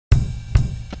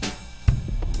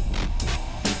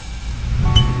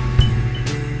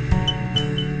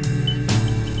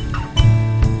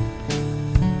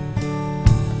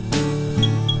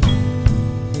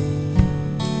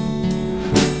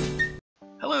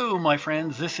Hello my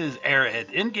friends, this is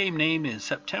Archeage. In-game name is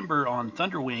September on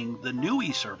Thunderwing, the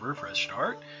Nui server, Fresh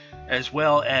Start, as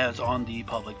well as on the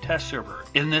public test server.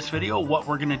 In this video, what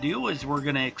we're going to do is we're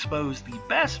going to expose the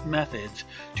best methods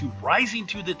to rising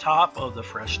to the top of the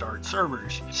Fresh Start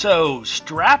servers. So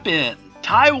strap in,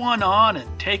 tie one on,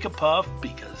 and take a puff,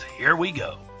 because here we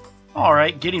go.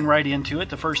 Alright, getting right into it,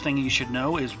 the first thing you should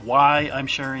know is why I'm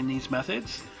sharing these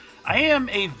methods. I am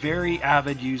a very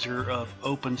avid user of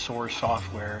open source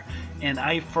software, and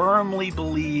I firmly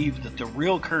believe that the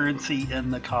real currency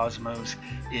in the cosmos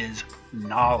is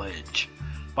knowledge.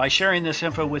 By sharing this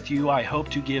info with you, I hope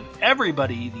to give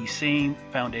everybody the same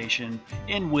foundation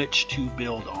in which to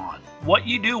build on. What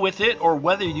you do with it, or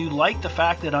whether you like the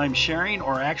fact that I'm sharing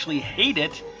or actually hate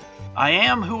it, I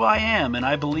am who I am, and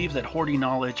I believe that hoarding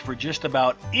knowledge for just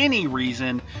about any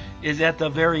reason is at the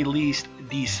very least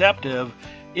deceptive,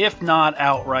 if not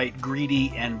outright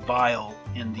greedy and vile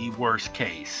in the worst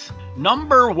case.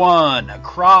 Number 1,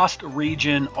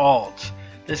 cross-region alts.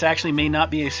 This actually may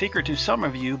not be a secret to some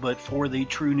of you, but for the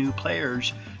true new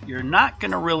players, you're not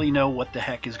going to really know what the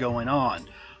heck is going on.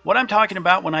 What I'm talking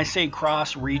about when I say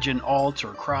cross-region alts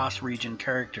or cross-region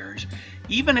characters,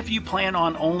 even if you plan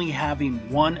on only having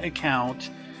one account,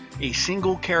 a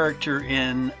single character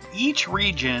in each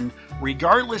region,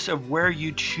 regardless of where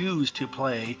you choose to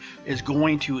play, is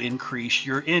going to increase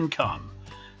your income.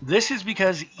 This is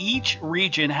because each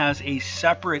region has a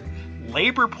separate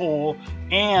labor pool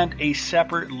and a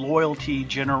separate loyalty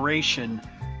generation.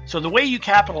 So the way you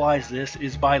capitalize this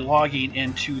is by logging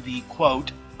into the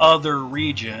quote other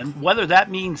region. Whether that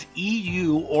means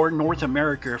EU or North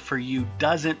America for you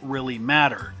doesn't really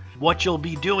matter. What you'll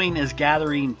be doing is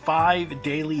gathering 5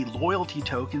 daily loyalty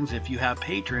tokens if you have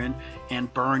Patron,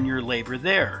 and burn your labor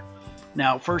there.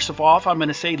 Now, first of all, I'm going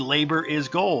to say labor is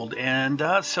gold, and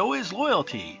so is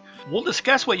loyalty. We'll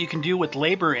discuss what you can do with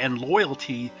labor and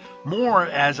loyalty more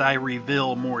as I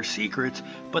reveal more secrets,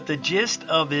 but the gist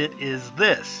of it is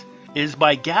this, is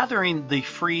by gathering the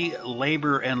free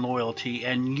labor and loyalty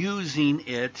and using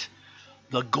it,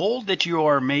 the gold that you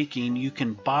are making, you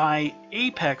can buy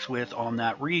Apex with on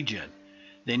that region.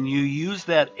 Then you use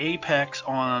that Apex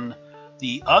on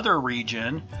the other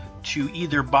region to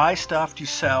either buy stuff to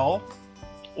sell,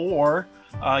 or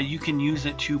you can use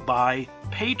it to buy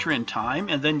Patron time,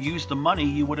 and then use the money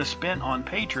you would have spent on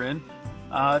Patron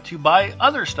to buy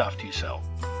other stuff to sell.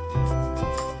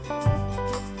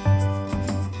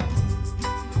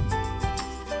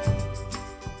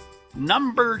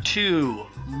 Number 2,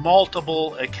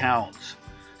 multiple accounts.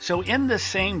 So in the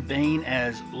same vein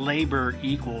as labor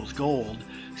equals gold,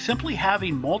 simply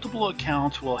having multiple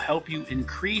accounts will help you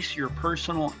increase your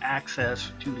personal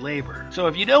access to labor. So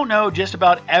if you don't know, just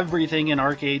about everything in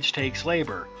Archeage takes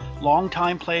labor.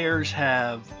 Longtime players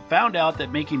have found out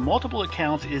that making multiple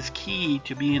accounts is key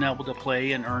to being able to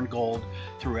play and earn gold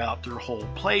throughout their whole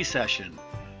play session.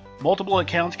 Multiple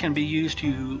accounts can be used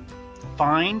to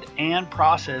find and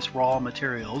process raw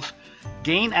materials,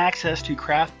 gain access to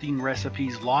crafting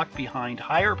recipes locked behind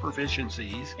higher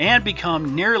proficiencies, and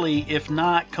become nearly, if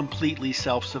not completely,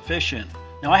 self-sufficient.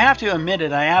 Now I have to admit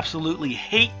it, I absolutely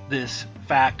hate this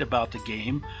fact about the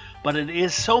game, but it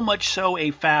is so much so a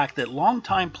fact that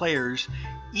longtime players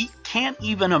can't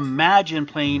even imagine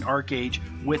playing Archeage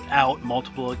without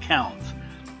multiple accounts.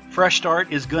 Fresh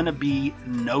Start is going to be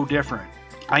no different.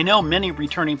 I know many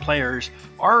returning players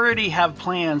already have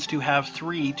plans to have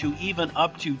 3 to even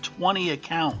up to 20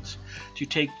 accounts to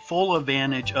take full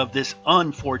advantage of this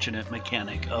unfortunate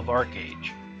mechanic of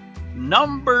Archeage.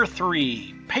 Number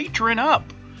 3, Patron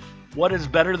up. What is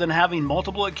better than having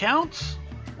multiple accounts?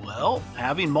 Well,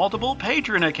 having multiple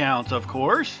Patron accounts, of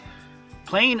course.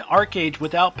 Playing Archeage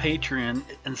without Patron,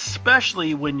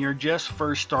 especially when you're just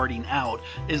first starting out,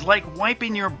 is like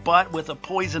wiping your butt with a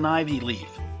poison ivy leaf.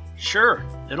 Sure,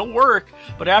 it'll work,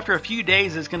 but after a few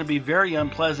days it's going to be very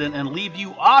unpleasant and leave you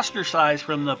ostracized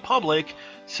from the public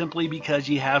simply because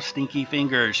you have stinky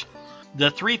fingers.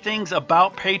 The 3 things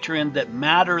about Patron that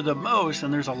matter the most,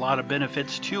 and there's a lot of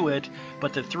benefits to it,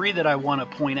 but the 3 that I want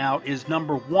to point out is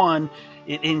number 1,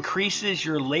 it increases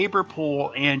your labor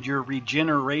pool and your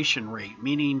regeneration rate,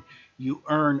 meaning you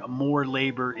earn more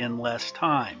labor in less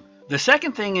time. The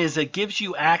second thing is it gives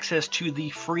you access to the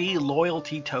free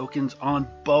loyalty tokens on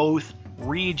both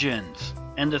regions.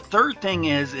 And the third thing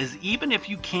is even if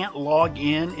you can't log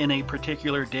in a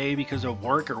particular day because of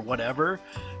work or whatever,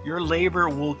 your labor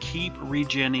will keep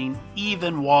regenerating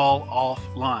even while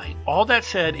offline. All that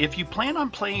said, if you plan on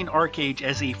playing Archeage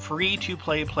as a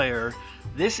free-to-play player,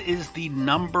 this is the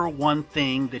number 1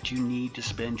 thing that you need to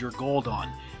spend your gold on,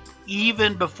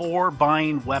 even before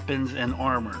buying weapons and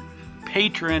armor.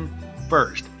 Patron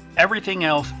first. Everything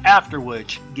else after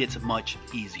which gets much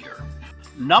easier.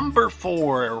 Number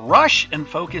 4, rush and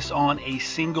focus on a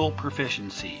single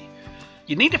proficiency.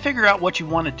 You need to figure out what you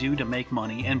want to do to make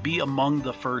money and be among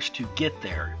the first to get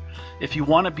there. If you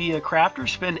want to be a crafter,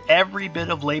 spend every bit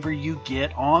of labor you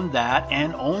get on that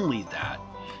and only that.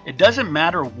 It doesn't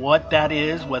matter what that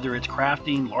is, whether it's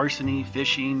crafting, larceny,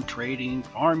 fishing, trading,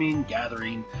 farming,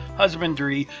 gathering,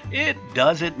 husbandry. It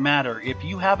doesn't matter. If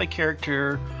you have a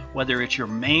character, whether it's your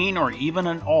main or even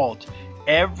an alt,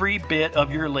 every bit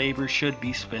of your labor should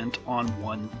be spent on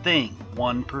one thing,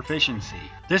 one proficiency.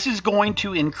 This is going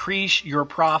to increase your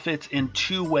profits in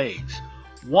 2 ways.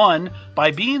 1,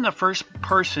 by being the first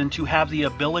person to have the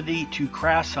ability to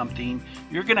craft something,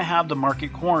 you're going to have the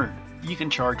market cornered. You can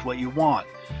charge what you want.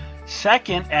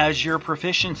 Second, as your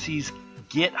proficiencies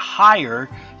get higher,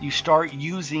 you start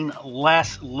using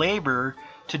less labor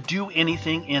to do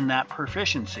anything in that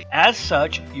proficiency. As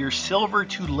such, your silver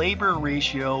to labor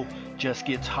ratio just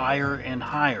gets higher and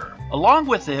higher. Along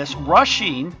with this,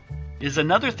 rushing is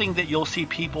another thing that you'll see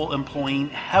people employing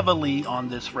heavily on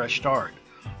this fresh start.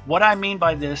 What I mean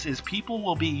by this is people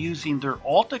will be using their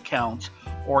alt accounts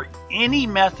or any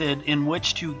method in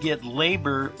which to get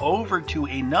labor over to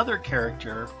another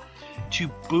character to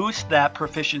boost that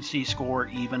proficiency score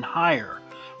even higher.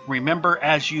 Remember,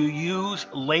 as you use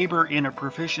labor in a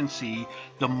proficiency,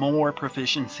 the more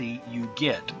proficiency you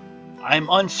get. I'm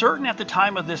uncertain at the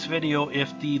time of this video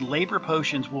if the labor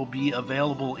potions will be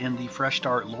available in the Fresh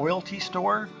Start loyalty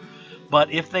store,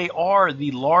 but if they are,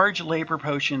 the large labor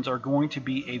potions are going to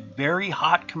be a very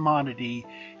hot commodity.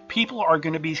 People are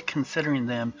going to be considering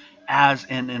them as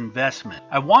an investment.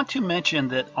 I want to mention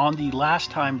that on the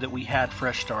last time that we had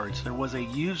Fresh Starts, there was a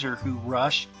user who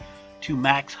rushed to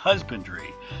max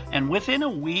husbandry, and within a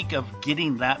week of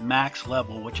getting that max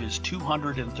level, which is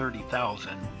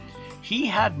 230,000, he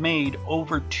had made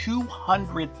over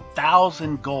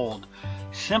 200,000 gold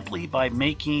simply by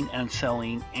making and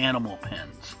selling animal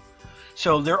pens.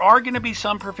 So there are going to be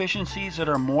some proficiencies that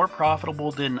are more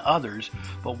profitable than others,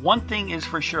 but one thing is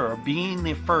for sure, being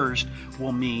the first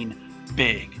will mean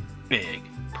big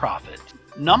profit.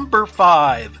 Number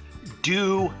 5,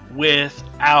 do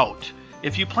without.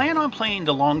 If you plan on playing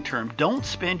the long term, don't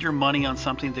spend your money on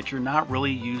something that you're not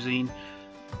really using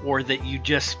or that you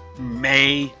just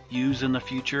may use in the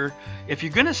future. If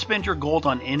you're going to spend your gold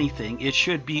on anything, it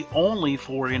should be only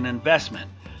for an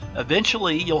investment.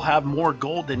 Eventually, you'll have more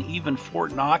gold than even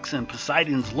Fort Knox and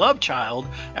Poseidon's love child,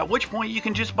 at which point you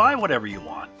can just buy whatever you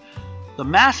want. The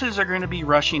masses are going to be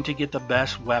rushing to get the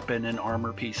best weapon and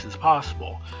armor pieces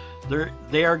possible.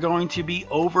 They are going to be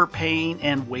overpaying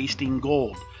and wasting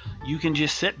gold. You can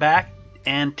just sit back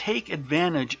and take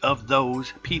advantage of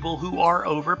those people who are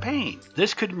overpaying.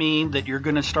 This could mean that you're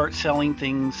going to start selling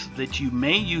things that you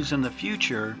may use in the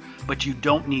future, but you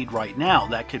don't need right now.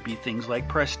 That could be things like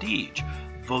prestige,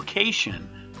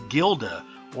 vocation, gilda,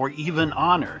 or even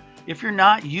honor. If you're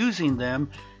not using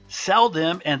them, sell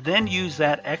them and then use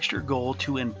that extra gold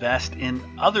to invest in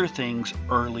other things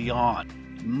early on.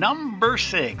 Number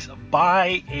 6,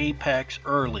 buy Apex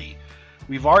early.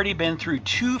 We've already been through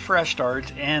 2 fresh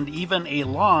starts and even a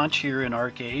launch here in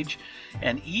Archeage,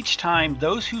 and each time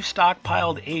those who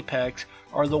stockpiled Apex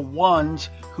are the ones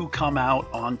who come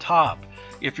out on top.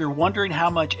 If you're wondering how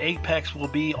much Apex will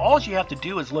be, all you have to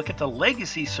do is look at the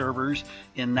legacy servers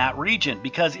in that region,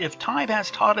 because if time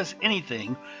has taught us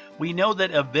anything, we know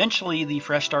that eventually the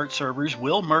Fresh Start servers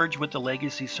will merge with the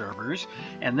legacy servers,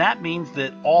 and that means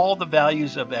that all the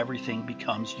values of everything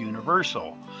becomes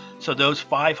universal. So those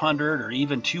 500 or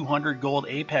even 200 gold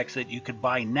Apex that you could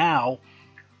buy now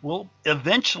will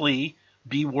eventually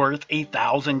be worth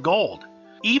 1,000 gold.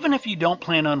 Even if you don't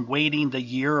plan on waiting the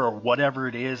year or whatever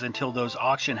it is until those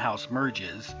auction house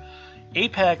merges,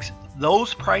 Apex,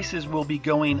 those prices will be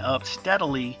going up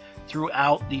steadily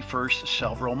throughout the first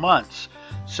several months.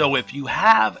 So if you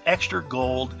have extra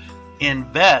gold,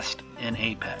 invest in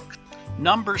Apex.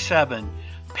 Number 7,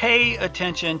 pay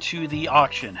attention to the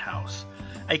auction house.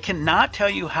 I cannot tell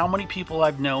you how many people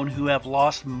I've known who have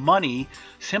lost money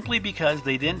simply because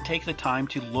they didn't take the time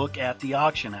to look at the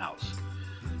auction house.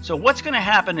 So what's going to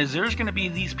happen is there's going to be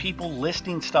these people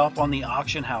listing stuff on the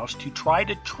auction house to try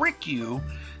to trick you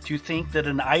to think that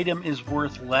an item is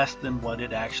worth less than what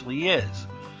it actually is.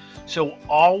 So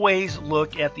always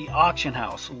look at the auction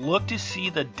house. Look to see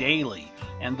the daily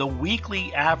and the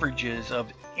weekly averages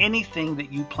of anything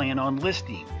that you plan on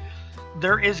listing.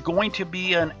 There is going to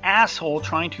be an asshole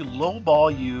trying to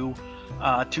lowball you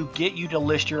to get you to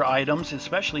list your items,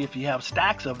 especially if you have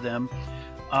stacks of them,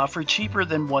 for cheaper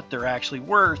than what they're actually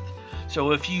worth.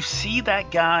 So if you see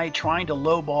that guy trying to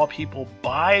lowball people,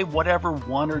 buy whatever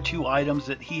 1 or 2 items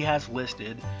that he has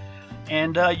listed,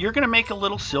 and you're going to make a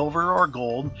little silver or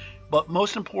gold. But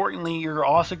most importantly, you're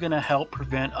also going to help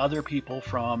prevent other people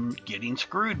from getting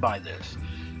screwed by this.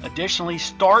 Additionally,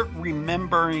 start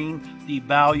remembering the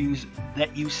values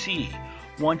that you see.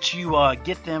 Once you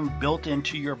get them built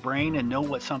into your brain and know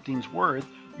what something's worth,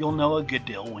 you'll know a good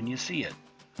deal when you see it.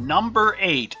 Number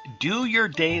 8, do your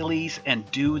dailies and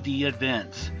do the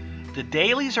events. The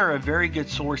dailies are a very good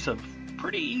source of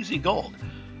pretty easy gold.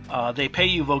 They pay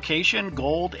you vocation,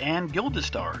 gold, and Gilded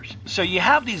Stars. So you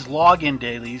have these login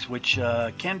dailies, which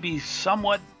can be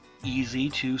somewhat easy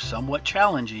to somewhat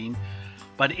challenging,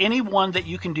 but any one that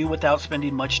you can do without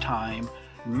spending much time,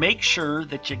 make sure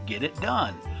that you get it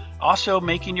done. Also,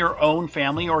 making your own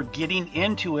family or getting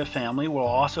into a family will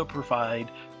also provide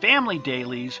family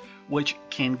dailies, which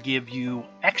can give you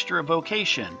extra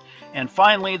vocation. And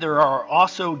finally, there are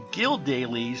also guild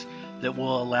dailies that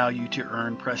will allow you to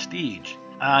earn prestige.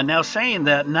 Now, saying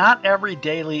that, not every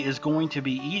daily is going to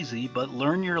be easy, but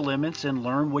learn your limits and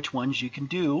learn which ones you can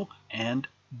do and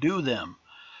do them.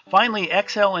 Finally,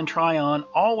 XL and Tryon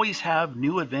always have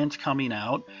new events coming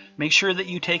out. Make sure that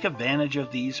you take advantage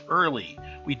of these early.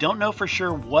 We don't know for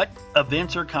sure what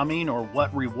events are coming or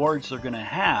what rewards they're going to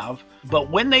have,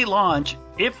 but when they launch,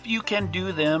 if you can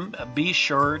do them, be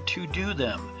sure to do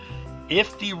them.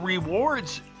 If the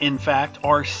rewards, in fact,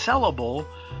 are sellable,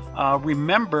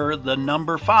 remember the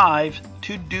number 5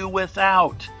 to do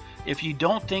without. If you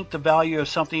don't think the value of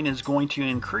something is going to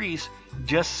increase,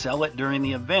 just sell it during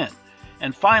the event.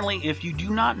 And finally, if you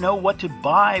do not know what to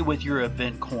buy with your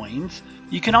event coins,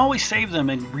 you can always save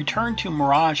them and return to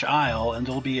Mirage Isle, and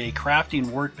there'll be a crafting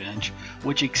workbench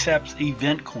which accepts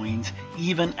event coins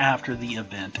even after the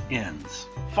event ends.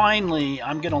 Finally,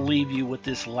 I'm going to leave you with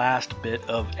this last bit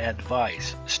of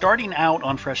advice. Starting out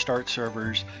on Fresh Start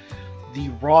servers, the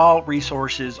raw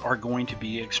resources are going to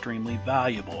be extremely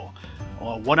valuable.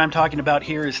 What I'm talking about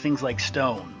here is things like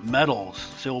stone, metals,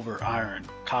 silver, iron,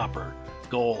 copper,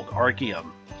 gold,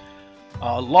 archeum,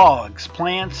 logs,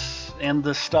 plants, and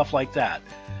the stuff like that.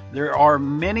 There are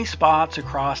many spots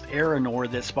across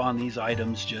Aranor that spawn these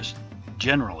items just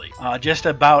generally. Just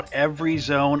about every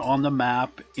zone on the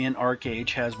map in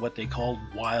Archeage has what they call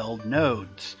wild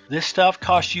nodes. This stuff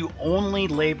costs you only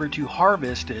labor to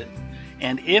harvest it,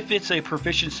 and if it's a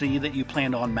proficiency that you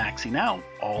plan on maxing out,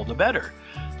 all the better.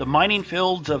 The mining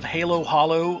fields of Halo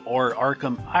Hollow or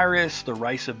Arkham Iris, the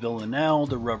Rice of Villanelle,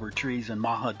 the rubber trees in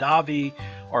Mahadavi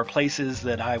are places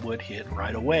that I would hit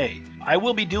right away. I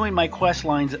will be doing my quest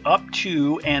lines up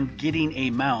to and getting a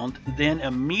mount, then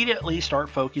immediately start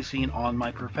focusing on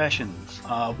my professions.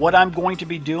 What I'm going to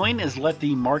be doing is let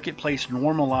the marketplace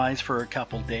normalize for a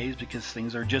couple days because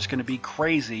things are just going to be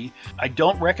crazy. I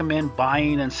don't recommend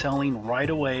buying and selling right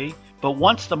away. But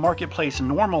once the marketplace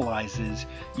normalizes,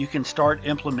 you can start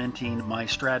implementing my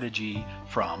strategy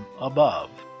from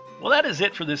above. Well, that is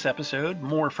it for this episode.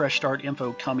 More Fresh Start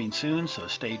info coming soon, so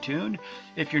stay tuned.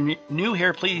 If you're new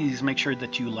here, please make sure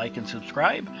that you like and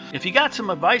subscribe. If you got some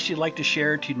advice you'd like to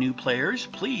share to new players,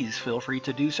 please feel free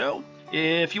to do so.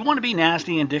 If you want to be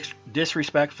nasty and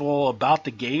disrespectful about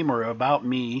the game or about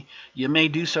me, you may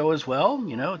do so as well.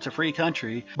 You know, it's a free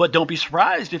country. But don't be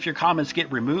surprised if your comments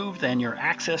get removed and your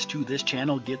access to this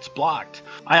channel gets blocked.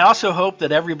 I also hope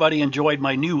that everybody enjoyed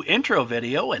my new intro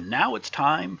video, and now it's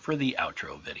time for the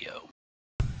outro video.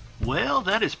 Well,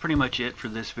 that is pretty much it for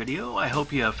this video. I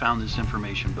hope you have found this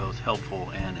information both helpful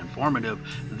and informative.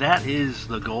 That is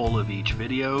the goal of each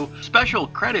video. Special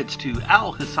credits to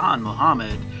Al Hassan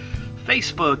Muhammad,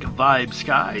 Facebook Vibe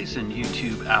Skies, and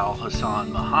YouTube Al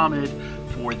Hassan Muhammad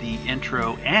for the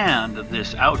intro and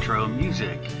this outro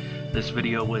music. This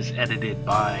video was edited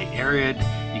by Arid.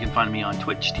 You can find me on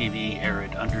Twitch TV,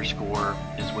 Arid_,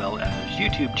 as well as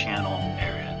YouTube channel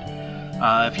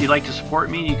Arid. If you'd like to support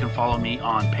me, you can follow me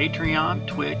on Patreon,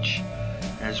 Twitch,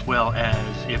 as well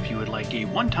as if you would like a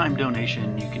one-time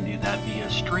donation, you can do that via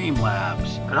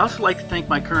Streamlabs. I'd also like to thank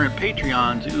my current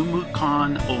Patreons,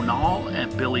 Umutkan Onal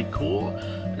and Billy Cool,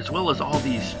 as well as all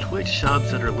these Twitch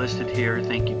subs that are listed here.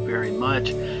 Thank you very much.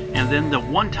 And then the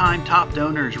one-time top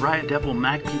donors, Riot Devil,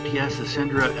 Mac PPS,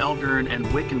 Ascendra, Eldern, and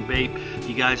Wiccan Vape.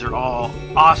 You guys are all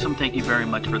awesome. Thank you very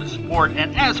much for the support.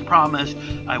 And as promised,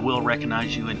 I will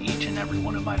recognize you in each and every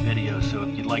one of my videos. So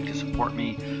if you'd like to support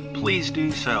me, please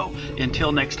do so.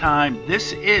 Until next time,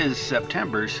 this is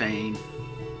September saying,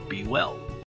 be well.